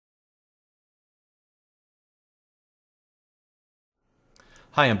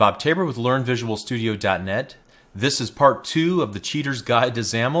Hi, I'm Bob Tabor with LearnVisualStudio.net. This is part 2 of the Cheater's Guide to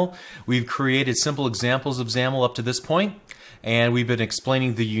XAML. We've created simple examples of XAML up to this point, and we've been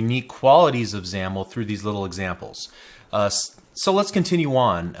explaining the unique qualities of XAML through these little examples. So let's continue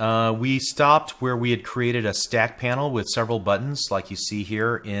on. We stopped where we had created a stack panel with several buttons like you see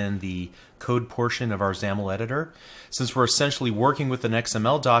here in the code portion of our XAML editor. Since we're essentially working with an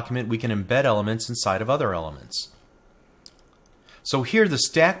XML document, we can embed elements inside of other elements. So here the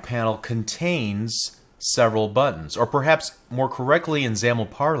stack panel contains several buttons, or perhaps more correctly in XAML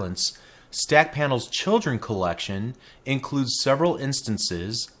parlance, stack panel's children collection includes several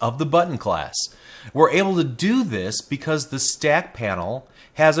instances of the button class. We're able to do this because the stack panel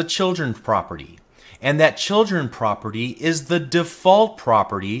has a children property, and that children property is the default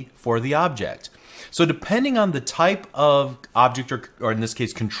property for the object. So depending on the type of object, or in this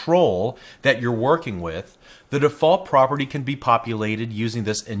case control, that you're working with, the default property can be populated using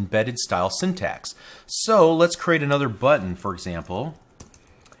this embedded style syntax. So let's create another button, for example,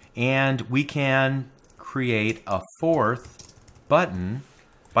 and we can create a fourth button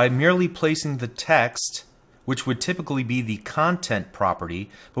by merely placing the text, which would typically be the content property,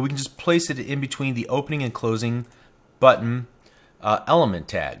 but we can just place it in between the opening and closing button element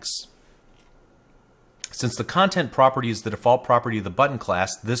tags. Since the content property is the default property of the button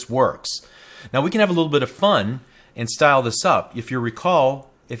class, this works. Now we can have a little bit of fun and style this up. If you recall,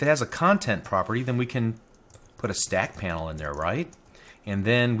 if it has a content property, then we can put a stack panel in there, right? And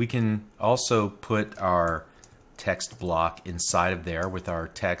then we can also put our text block inside of there with our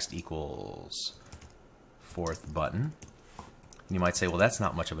text equals fourth button. And you might say, well, that's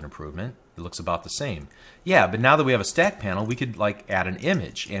not much of an improvement. It looks about the same. Yeah, but now that we have a stack panel, we could like add an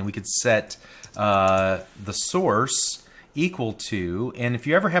image, and we could set the source equal to, and if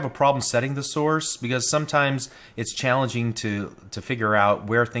you ever have a problem setting the source, because sometimes it's challenging to figure out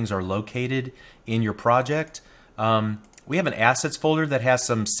where things are located in your project, we have an assets folder that has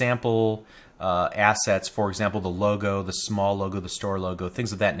some sample assets, for example, the logo, the small logo, the store logo,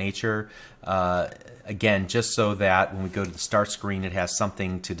 things of that nature. Again, just so that when we go to the start screen, it has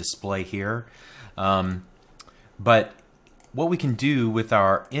something to display here. But what we can do with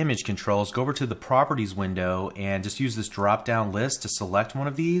our image controls, go over to the properties window and just use this drop down list to select one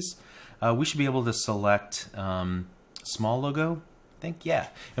of these. We should be able to select small logo, I think, yeah.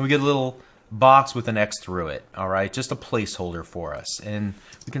 And we get a little box with an X through it, all right, just a placeholder for us. And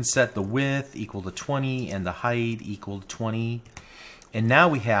we can set the width equal to 20 and the height equal to 20. And now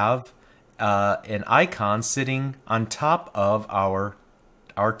we have an icon sitting on top of our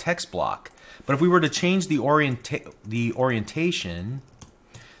text block. But if we were to change the orientation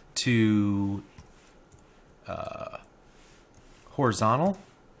to horizontal,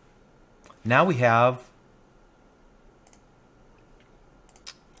 now we have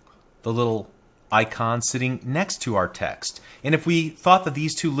the little icon sitting next to our text. And if we thought that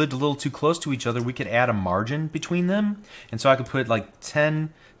these two lived a little too close to each other, we could add a margin between them. And so I could put like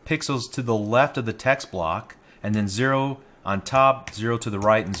 10 pixels to the left of the text block, and then 0 on top, 0 to the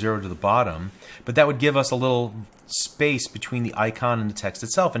right, and 0 to the bottom. But that would give us a little space between the icon and the text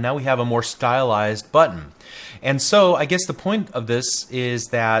itself. And now we have a more stylized button. And so I guess the point of this is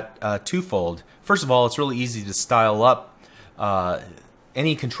that twofold. First of all, it's really easy to style up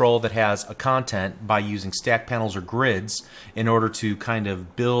any control that has a content by using stack panels or grids in order to kind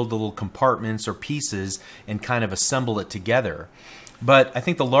of build the little compartments or pieces and kind of assemble it together. But I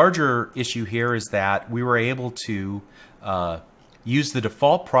think the larger issue here is that we were able to use the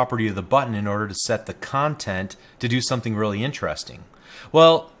default property of the button in order to set the content to do something really interesting.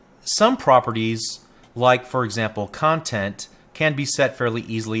 Well, some properties, like for example content, can be set fairly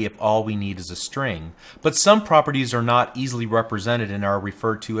easily if all we need is a string. But some properties are not easily represented and are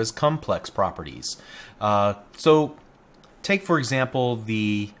referred to as complex properties. So take for example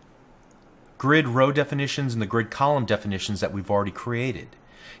the grid row definitions and the grid column definitions that we've already created.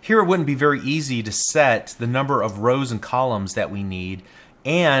 Here it wouldn't be very easy to set the number of rows and columns that we need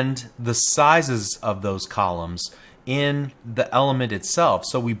and the sizes of those columns in the element itself.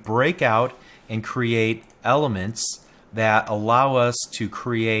 So we break out and create elements that allow us to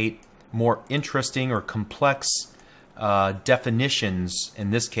create more interesting or complex definitions, in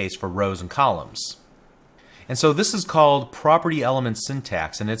this case for rows and columns. And so this is called property element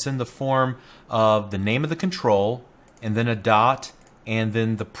syntax, and it's in the form of the name of the control and then a dot and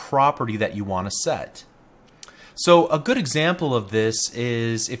then the property that you want to set. So a good example of this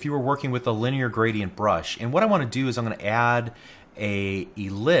is if you were working with a linear gradient brush. And what I want to do is I'm going to add a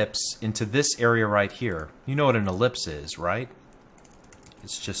ellipse into this area right here. You know what an ellipse is, right?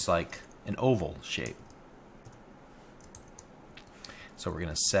 It's just like an oval shape. So we're going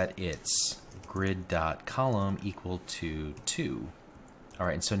to set its grid.column equal to 2. All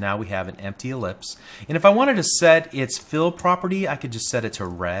right, and so now we have an empty ellipse. And if I wanted to set its fill property, I could just set it to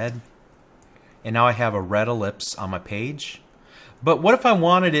red. And now I have a red ellipse on my page. But what if I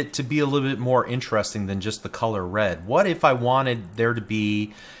wanted it to be a little bit more interesting than just the color red? What if I wanted there to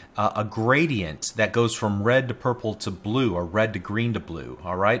be a gradient that goes from red to purple to blue, or red to green to blue?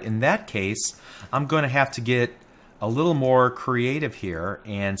 All right, in that case, I'm going to have to get a little more creative here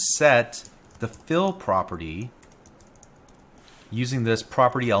and set the fill property using this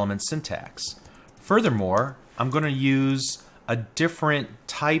property element syntax. Furthermore, I'm going to use a different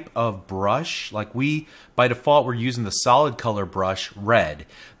type of brush. Like by default, we're using the solid color brush, red.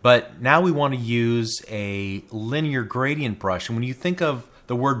 But now we want to use a linear gradient brush. And when you think of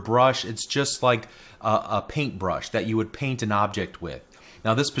the word brush, it's just like a paintbrush that you would paint an object with.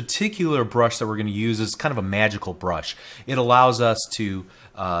 Now this particular brush that we're going to use is kind of a magical brush. It allows us to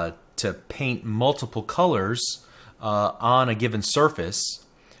paint multiple colors on a given surface,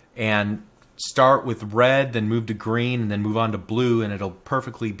 and start with red, then move to green, and then move on to blue, and it'll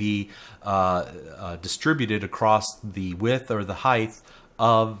perfectly be distributed across the width or the height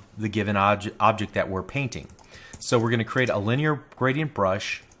of the given object that we're painting. So we're going to create a linear gradient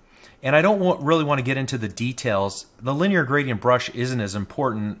brush, and I don't really want to get into the details. The linear gradient brush isn't as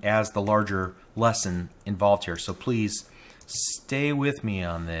important as the larger lesson involved here, so please stay with me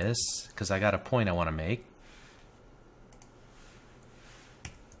on this because I got a point I want to make.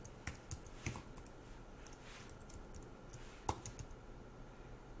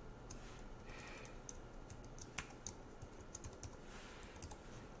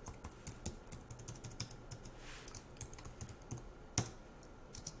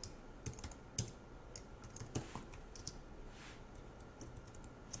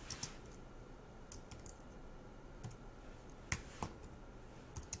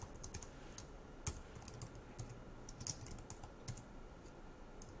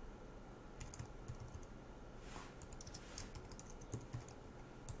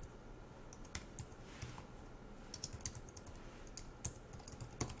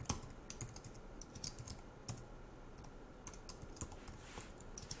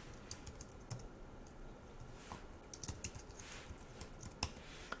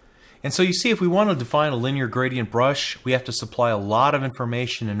 And so you see, if we want to define a linear gradient brush, we have to supply a lot of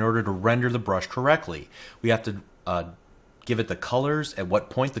information in order to render the brush correctly. We have to give it the colors, at what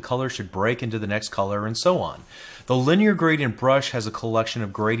point the color should break into the next color, and so on. The linear gradient brush has a collection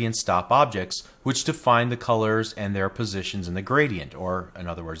of gradient stop objects which define the colors and their positions in the gradient, or in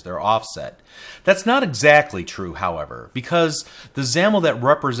other words, their offset. That's not exactly true, however, because the XAML that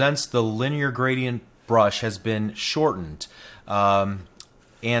represents the linear gradient brush has been shortened.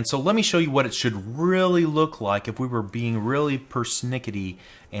 And so let me show you what it should really look like if we were being really persnickety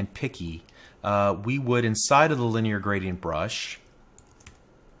and picky. We would, inside of the linear gradient brush,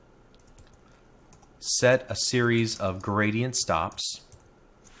 set a series of gradient stops.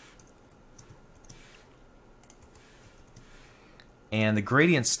 And the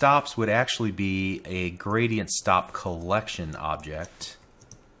gradient stops would actually be a gradient stop collection object,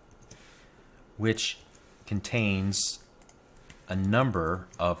 which contains a number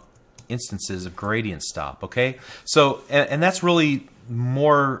of instances of gradient stop. Okay, so and that's really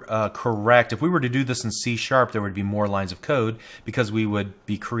more correct. If we were to do this in C#, there would be more lines of code because we would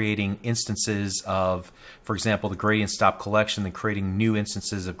be creating instances of, for example, the gradient stop collection, and creating new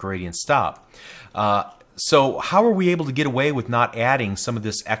instances of gradient stop. So how are we able to get away with not adding some of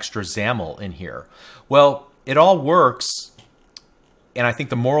this extra XAML in here? Well, it all works. And I think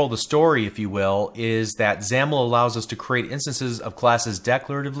the moral of the story, if you will, is that XAML allows us to create instances of classes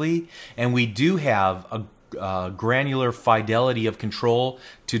declaratively, and we do have a granular fidelity of control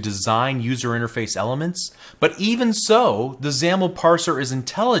to design user interface elements. But even so, the XAML parser is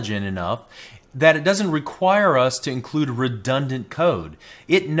intelligent enough that it doesn't require us to include redundant code.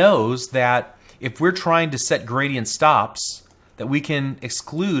 It knows that if we're trying to set gradient stops, that we can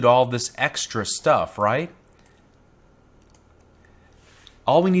exclude all this extra stuff, right?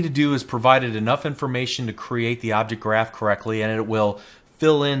 All we need to do is provide it enough information to create the object graph correctly, and it will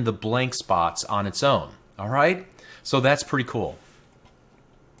fill in the blank spots on its own. All right? So that's pretty cool.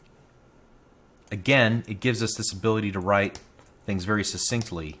 Again, it gives us this ability to write things very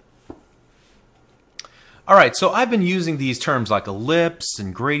succinctly. All right, so I've been using these terms like ellipse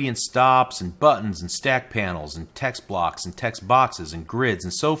and gradient stops and buttons and stack panels and text blocks and text boxes and grids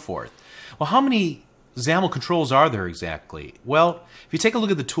and so forth. Well, how many XAML controls are there exactly? Well, if you take a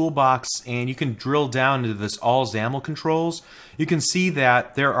look at the toolbox and you can drill down into this all XAML controls, you can see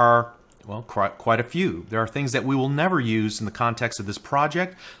that there are Well, quite a few. There are things that we will never use in the context of this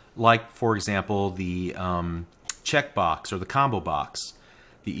project, like, for example, the checkbox or the combo box,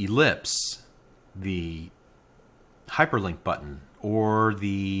 the ellipse, the hyperlink button, or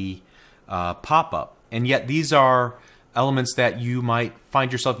the pop-up. And yet these are elements that you might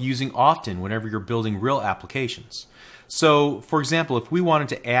find yourself using often whenever you're building real applications. So, for example, if we wanted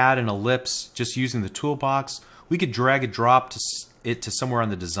to add an ellipse just using the toolbox, we could drag and drop it to somewhere on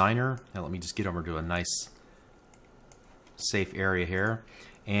the designer. Now let me just get over to a nice safe area here.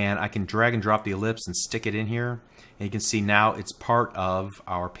 And I can drag and drop the ellipse and stick it in here. And you can see now it's part of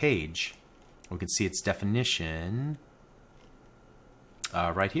our page. We can see its definition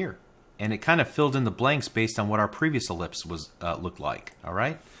right here. And it kind of filled in the blanks based on what our previous ellipse was looked like. All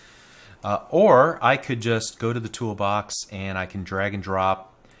right. Or I could just go to the toolbox and I can drag and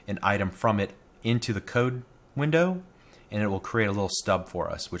drop an item from it into the code window, and it will create a little stub for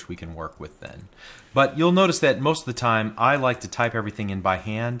us, which we can work with then. But you'll notice that most of the time I like to type everything in by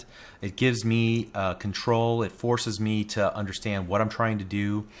hand. It gives me control. It forces me to understand what I'm trying to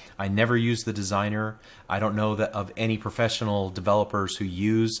do. I never use the designer. I don't know that of any professional developers who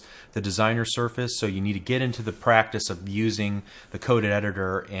use the designer surface, so you need to get into the practice of using the code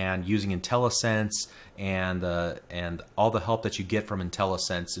editor and using IntelliSense and all the help that you get from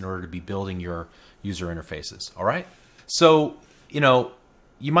IntelliSense in order to be building your user interfaces. All right? So,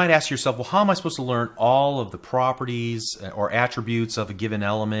 you might ask yourself, well, how am I supposed to learn all of the properties or attributes of a given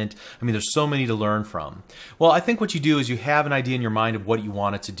element? I mean, there's so many to learn from. Well, I think what you do is you have an idea in your mind of what you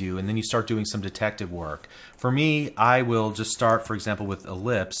want it to do, and then you start doing some detective work. For me, I will just start, for example, with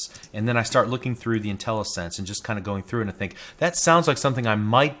ellipse, and then I start looking through the IntelliSense and just kind of going through it and I think, that sounds like something I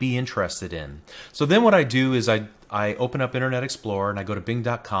might be interested in. So then what I do is I open up Internet Explorer and I go to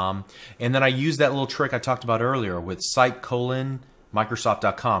bing.com, and then I use that little trick I talked about earlier with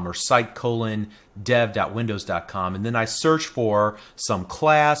site:/Microsoft.com or site:/dev.windows.com, and then I search for some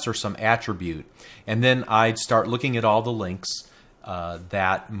class or some attribute, and then I start looking at all the links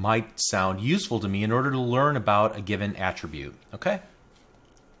that might sound useful to me in order to learn about a given attribute. Okay?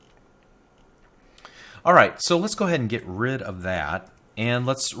 All right, so let's go ahead and get rid of that. And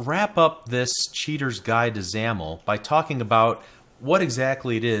let's wrap up this Cheater's Guide to XAML by talking about what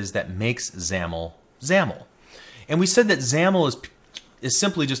exactly it is that makes XAML XAML. And we said that XAML is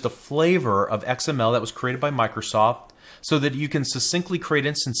simply just a flavor of XML that was created by Microsoft so that you can succinctly create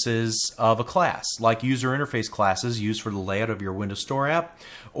instances of a class, like user interface classes used for the layout of your Windows Store app,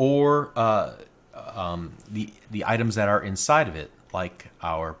 or the items that are inside of it, like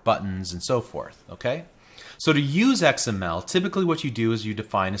our buttons and so forth. Okay? So to use XML, typically what you do is you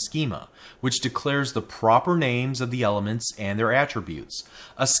define a schema, which declares the proper names of the elements and their attributes.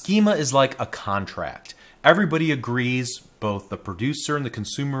 A schema is like a contract. Everybody agrees, both the producer and the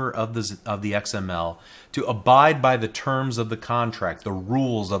consumer of the XML, to abide by the terms of the contract, the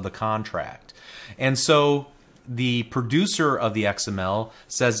rules of the contract. And so the producer of the XML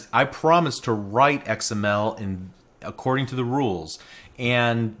says, I promise to write XML according to the rules.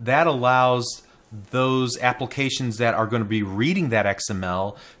 And that allows those applications that are going to be reading that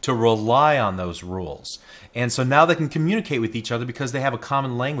XML to rely on those rules. And so now they can communicate with each other because they have a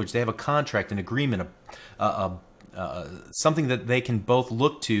common language, they have a contract, an agreement, something that they can both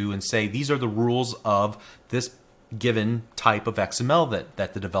look to and say, these are the rules of this given type of XML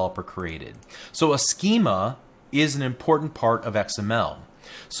that the developer created. So a schema is an important part of XML.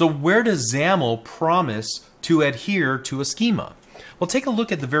 So where does XAML promise to adhere to a schema? Well, take a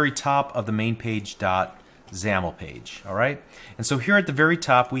look at the very top of the main page.xaml page, all right? And so here at the very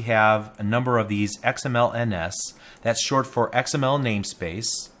top, we have a number of these XMLNS. That's short for XML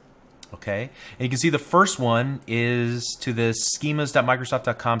namespace, okay? And you can see the first one is to this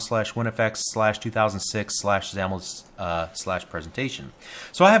schemas.microsoft.com/winifx/2006/XAML/presentation.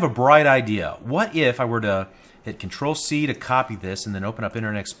 So I have a bright idea. What if I were to hit Control-C to copy this and then open up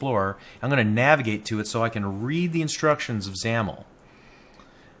Internet Explorer? I'm going to navigate to it so I can read the instructions of XAML.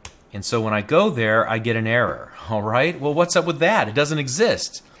 And so when I go there, I get an error. All right? Well, what's up with that? It doesn't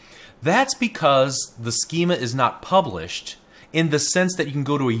exist. That's because the schema is not published in the sense that you can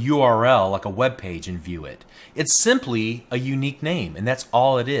go to a URL, like a web page, and view it. It's simply a unique name, and that's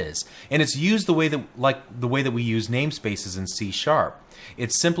all it is. And it's used the way that, like the way that we use namespaces in C#.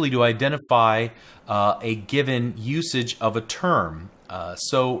 It's simply to identify a given usage of a term.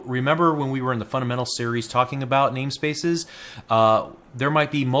 So remember when we were in the fundamental series talking about namespaces, there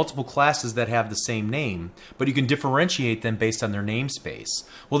might be multiple classes that have the same name, but you can differentiate them based on their namespace.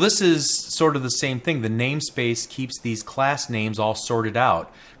 Well, this is sort of the same thing. The namespace keeps these class names all sorted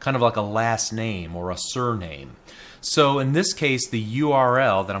out, kind of like a last name or a surname. So in this case, the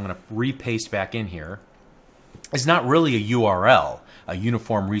URL that I'm going to repaste back in here is not really a URL, a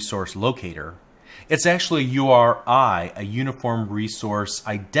Uniform Resource Locator. It's actually a URI, a Uniform Resource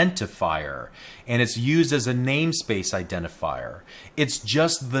Identifier, and it's used as a namespace identifier. It's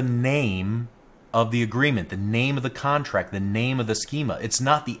just the name of the agreement, the name of the contract, the name of the schema. It's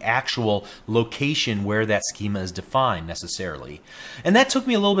not the actual location where that schema is defined necessarily. And that took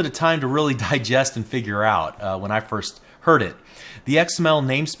me a little bit of time to really digest and figure out when I first heard it. The XML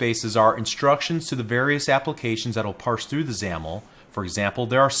namespaces are instructions to the various applications that will parse through the XAML. For example,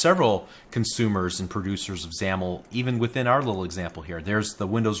 there are several consumers and producers of XAML, even within our little example here. There's the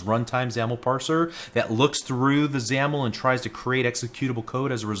Windows Runtime XAML parser that looks through the XAML and tries to create executable code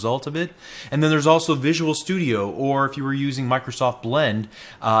as a result of it. And then there's also Visual Studio, or if you were using Microsoft Blend,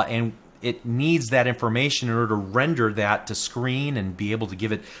 and it needs that information in order to render that to screen and be able to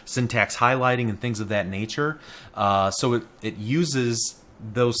give it syntax highlighting and things of that nature. So it uses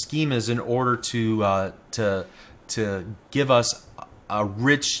those schemas in order to give us a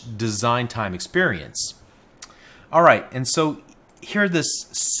rich design time experience. All right, and so here this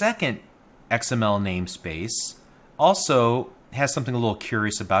second XML namespace also has something a little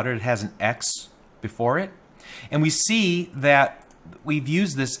curious about it. It has an X before it. And we see that we've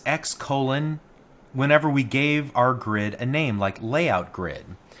used this X colon whenever we gave our grid a name, like layout grid.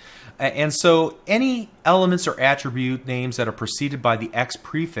 And so any elements or attribute names that are preceded by the X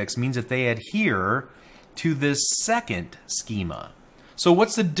prefix means that they adhere to this second schema. So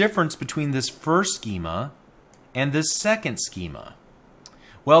what's the difference between this first schema and this second schema?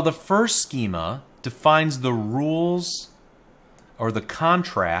 Well, the first schema defines the rules or the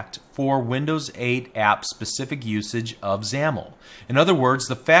contract for Windows 8 app specific usage of XAML. In other words,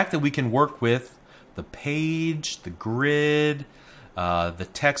 the fact that we can work with the page, the grid, the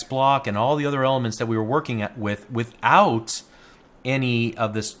text block, and all the other elements that we were working with without any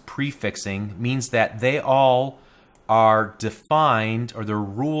of this prefixing means that they all are defined, or their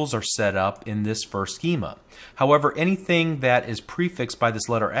rules are set up in this first schema. However, anything that is prefixed by this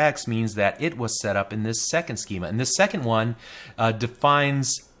letter X means that it was set up in this second schema. And this second one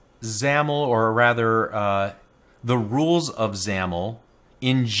defines XAML, or rather the rules of XAML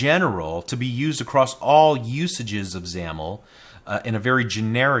in general, to be used across all usages of XAML in a very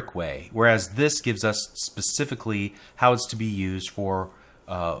generic way, whereas this gives us specifically how it's to be used for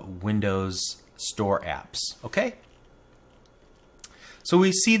Windows Store apps. Okay? So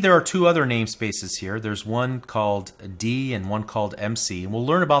we see there are two other namespaces here. There's one called D and one called MC. And we'll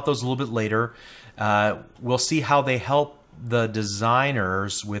learn about those a little bit later. We'll see how they help the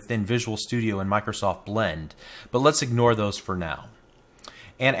designers within Visual Studio and Microsoft Blend. But let's ignore those for now.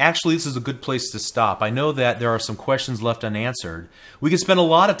 And actually, this is a good place to stop. I know that there are some questions left unanswered. We could spend a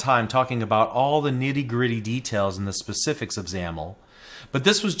lot of time talking about all the nitty-gritty details and the specifics of XAML. But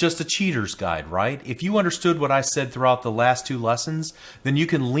this was just a cheater's guide, right? If you understood what I said throughout the last two lessons, then you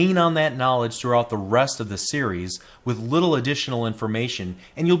can lean on that knowledge throughout the rest of the series with little additional information,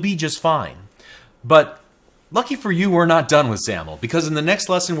 and you'll be just fine. But lucky for you, we're not done with XAML, because in the next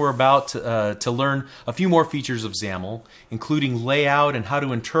lesson we're about to learn a few more features of XAML, including layout and how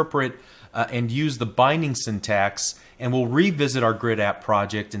to interpret and use the binding syntax, and we'll revisit our grid app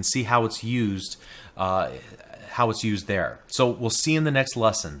project and see how it's used there. So we'll see you in the next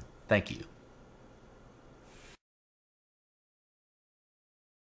lesson. Thank you.